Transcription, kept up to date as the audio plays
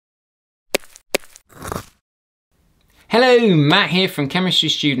Hello, Matt here from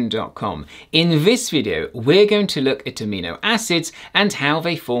chemistrystudent.com. In this video, we're going to look at amino acids and how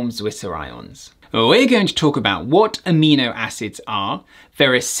they form zwitterions. We're going to talk about what amino acids are, their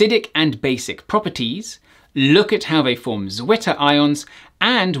acidic and basic properties, look at how they form zwitterions,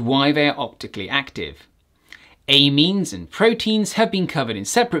 and why they are optically active. Amines and proteins have been covered in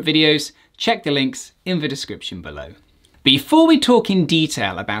separate videos. Check the links in the description below. Before we talk in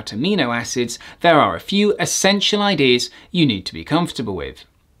detail about amino acids, there are a few essential ideas you need to be comfortable with.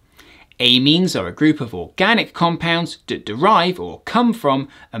 Amines are a group of organic compounds that derive or come from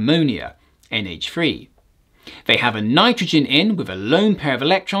ammonia, NH3. They have a nitrogen in with a lone pair of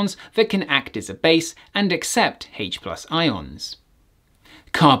electrons that can act as a base and accept H+ ions.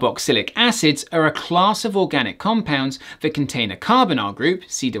 Carboxylic acids are a class of organic compounds that contain a carbonyl group,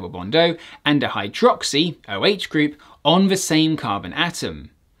 C-double-bond-O, and a hydroxy, OH group, on the same carbon atom.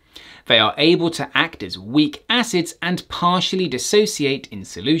 They are able to act as weak acids and partially dissociate in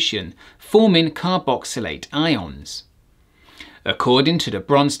solution, forming carboxylate ions. According to the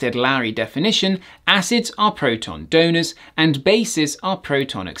Bronsted-Lowry definition, acids are proton donors and bases are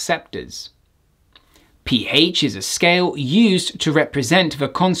proton acceptors. pH is a scale used to represent the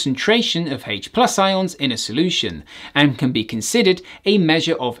concentration of H+ ions in a solution and can be considered a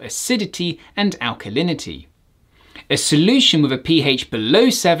measure of acidity and alkalinity. A solution with a pH below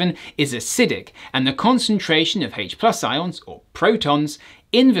 7 is acidic, and the concentration of H+ ions, or protons,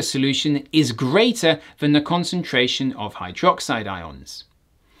 in the solution is greater than the concentration of hydroxide ions.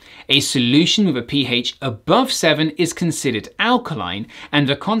 A solution with a pH above 7 is considered alkaline, and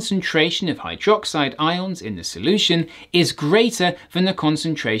the concentration of hydroxide ions in the solution is greater than the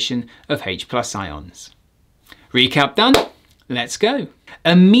concentration of H+ ions. Recap done? Let's go.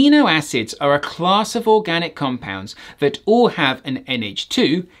 Amino acids are a class of organic compounds that all have an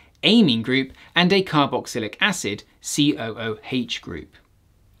NH2, amine group, and a carboxylic acid, COOH group.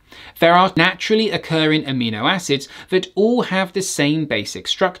 There are naturally occurring amino acids that all have the same basic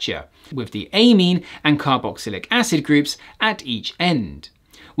structure, with the amine and carboxylic acid groups at each end,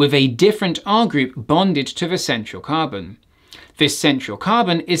 with a different R group bonded to the central carbon. This central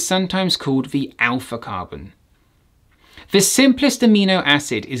carbon is sometimes called the alpha carbon. The simplest amino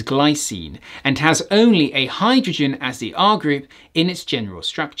acid is glycine and has only a hydrogen as the R group in its general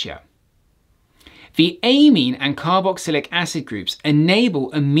structure. The amine and carboxylic acid groups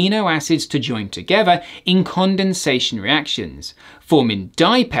enable amino acids to join together in condensation reactions, forming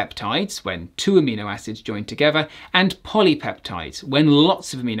dipeptides when two amino acids join together, and polypeptides when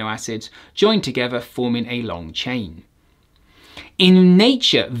lots of amino acids join together, forming a long chain. In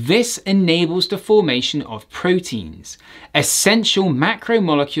nature, this enables the formation of proteins, essential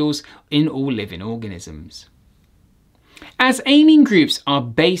macromolecules in all living organisms. As amine groups are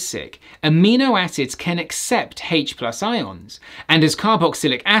basic, amino acids can accept H+ ions, and as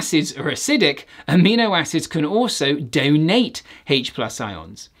carboxylic acids are acidic, amino acids can also donate H+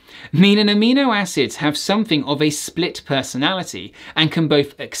 ions, meaning amino acids have something of a split personality and can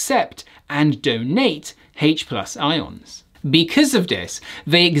both accept and donate H+ ions. Because of this,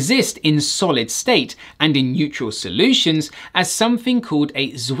 they exist in solid state and in neutral solutions as something called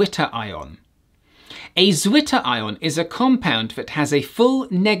a zwitterion. A zwitterion is a compound that has a full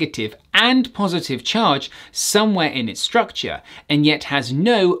negative and positive charge somewhere in its structure and yet has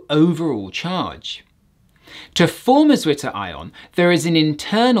no overall charge. To form a zwitterion, there is an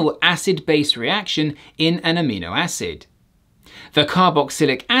internal acid-base reaction in an amino acid. The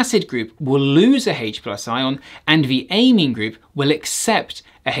carboxylic acid group will lose a H+ ion and the amine group will accept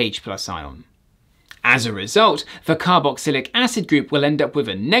a H+ ion. As a result, the carboxylic acid group will end up with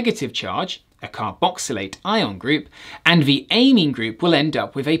a negative charge, a carboxylate ion group, and the amine group will end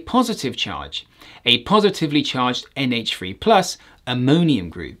up with a positive charge, a positively charged NH3+ ammonium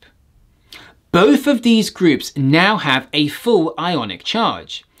group. Both of these groups now have a full ionic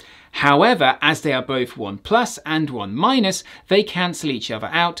charge. However, as they are both 1+ and 1-, they cancel each other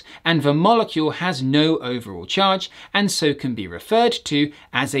out and the molecule has no overall charge and so can be referred to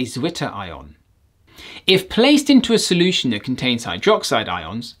as a zwitterion. If placed into a solution that contains hydroxide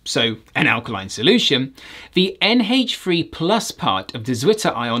ions, so an alkaline solution, the NH3+ part of the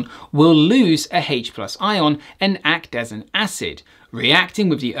zwitterion will lose a H+ ion and act as an acid, reacting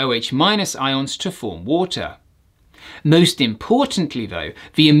with the OH- ions to form water. Most importantly though,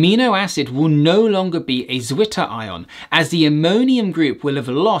 the amino acid will no longer be a zwitterion, as the ammonium group will have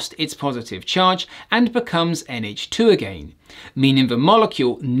lost its positive charge and becomes NH2 again, meaning the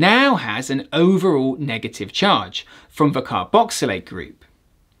molecule now has an overall negative charge from the carboxylate group.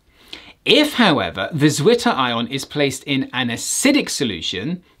 If, however, the zwitterion is placed in an acidic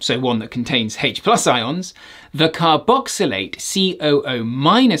solution, so one that contains H+ ions, the carboxylate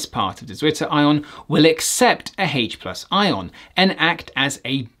COO- part of the zwitterion will accept a H+ ion and act as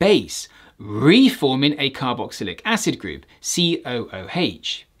a base, reforming a carboxylic acid group,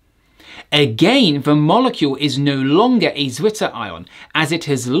 COOH. Again, the molecule is no longer a zwitterion, as it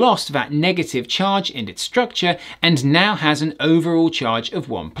has lost that negative charge in its structure and now has an overall charge of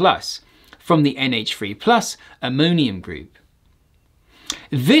 1+, from the NH3+ ammonium group.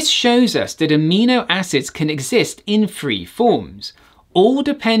 This shows us that amino acids can exist in three forms, all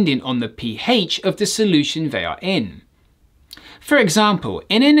depending on the pH of the solution they are in. For example,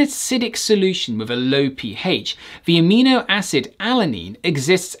 in an acidic solution with a low pH, the amino acid alanine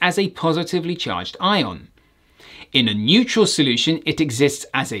exists as a positively charged ion. In a neutral solution, it exists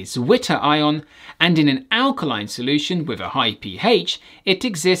as a zwitterion, and in an alkaline solution with a high pH, it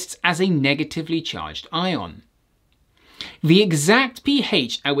exists as a negatively charged ion. The exact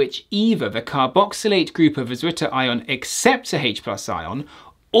pH at which either the carboxylate group of a zwitterion accepts a H+ ion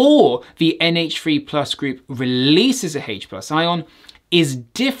or the NH3+ group releases a H+ ion is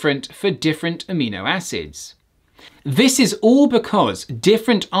different for different amino acids. This is all because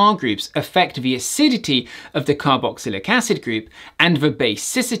different R groups affect the acidity of the carboxylic acid group and the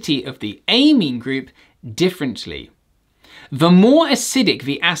basicity of the amine group differently. The more acidic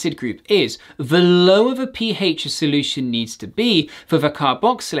the acid group is, the lower the pH a solution needs to be for the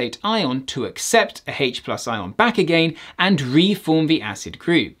carboxylate ion to accept a H+ ion back again and reform the acid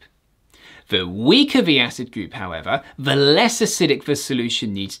group. The weaker the acid group, however, the less acidic the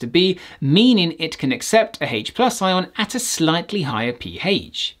solution needs to be, meaning it can accept a H+ ion at a slightly higher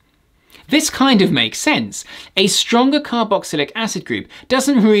pH. This kind of makes sense. A stronger carboxylic acid group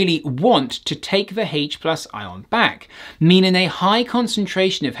doesn't really want to take the H+ ion back, meaning a high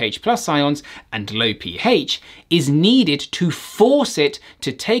concentration of H+ ions and low pH is needed to force it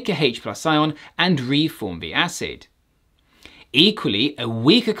to take a H+ ion and reform the acid. Equally, a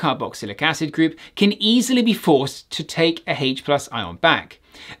weaker carboxylic acid group can easily be forced to take a H+ ion back,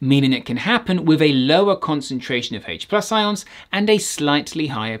 meaning it can happen with a lower concentration of H+ ions and a slightly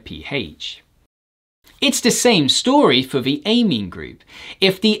higher pH. It's the same story for the amine group.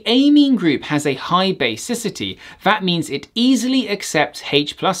 If the amine group has a high basicity, that means it easily accepts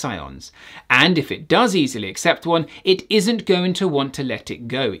H+ ions. And if it does easily accept one, it isn't going to want to let it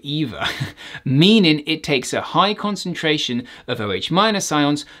go either, meaning it takes a high concentration of OH-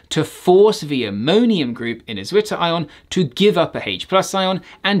 ions to force the ammonium group in a zwitterion to give up a H+ ion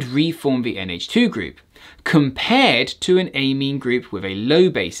and reform the NH2 group, compared to an amine group with a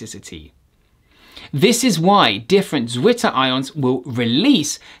low basicity. This is why different zwitterions will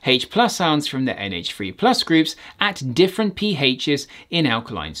release H+ ions from the NH3+ groups at different pHs in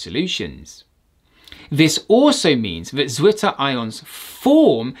alkaline solutions. This also means that zwitterions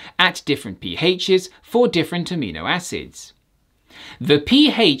form at different pHs for different amino acids. The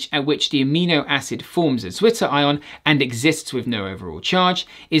pH at which the amino acid forms a zwitterion and exists with no overall charge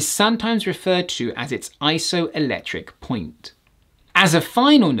is sometimes referred to as its isoelectric point. As a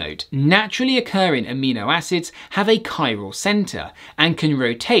final note, naturally occurring amino acids have a chiral center and can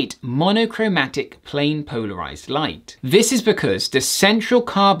rotate monochromatic plane polarized light. This is because the central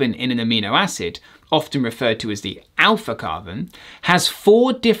carbon in an amino acid, often referred to as the alpha carbon, has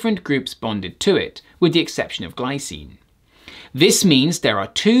 4 different groups bonded to it, with the exception of glycine. This means there are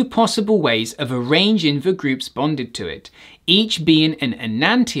 2 possible ways of arranging the groups bonded to it, each being an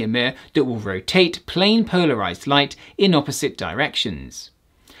enantiomer that will rotate plane polarized light in opposite directions.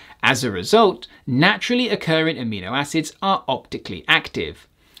 As a result, naturally occurring amino acids are optically active.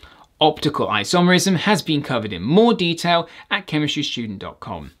 Optical isomerism has been covered in more detail at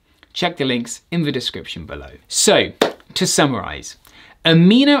chemistrystudent.com. Check the links in the description below. So, to summarize,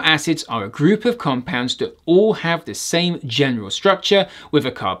 amino acids are a group of compounds that all have the same general structure with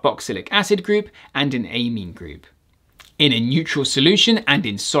a carboxylic acid group and an amine group. In a neutral solution and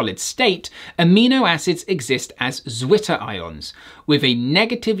in solid state, amino acids exist as zwitterions, with a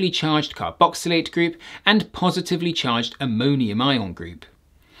negatively charged carboxylate group and positively charged ammonium ion group.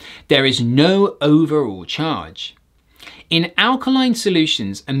 There is no overall charge. In alkaline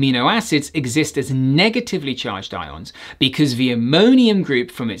solutions, amino acids exist as negatively charged ions because the ammonium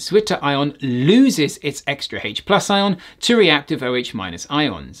group from its zwitterion loses its extra H+ ion to react with OH-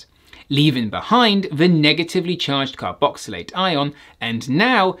 ions, leaving behind the negatively charged carboxylate ion and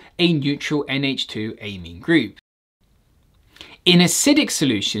now a neutral NH2 amine group. In acidic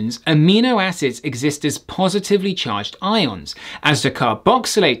solutions, amino acids exist as positively charged ions, as the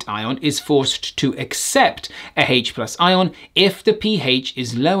carboxylate ion is forced to accept a H+ ion if the pH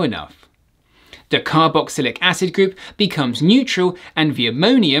is low enough. The carboxylic acid group becomes neutral and the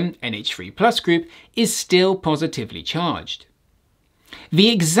ammonium, NH3+ group, is still positively charged. The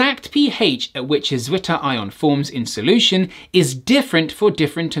exact pH at which a zwitterion forms in solution is different for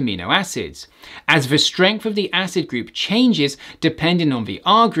different amino acids, as the strength of the acid group changes depending on the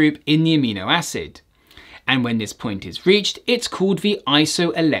R group in the amino acid. And when this point is reached, it's called the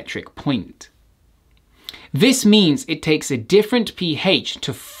isoelectric point. This means it takes a different pH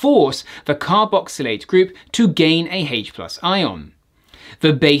to force the carboxylate group to gain a H+ ion.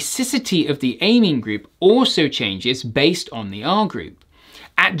 The basicity of the amine group also changes based on the R group.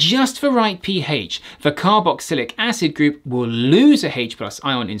 At just the right pH, the carboxylic acid group will lose a H+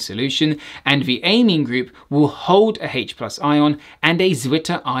 ion in solution, and the amine group will hold a H+ ion, and a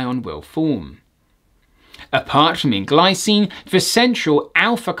zwitterion will form. Apart from in glycine, the central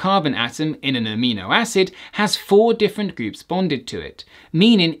alpha carbon atom in an amino acid has 4 different groups bonded to it,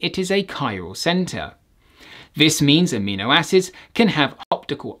 meaning it is a chiral center. This means amino acids can have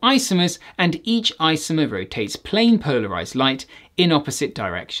optical isomers, and each isomer rotates plane polarized light in opposite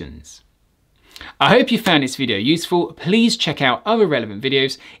directions. I hope you found this video useful. Please check out other relevant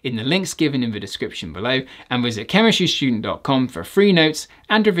videos in the links given in the description below, and visit chemistrystudent.com for free notes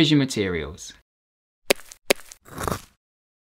and revision materials.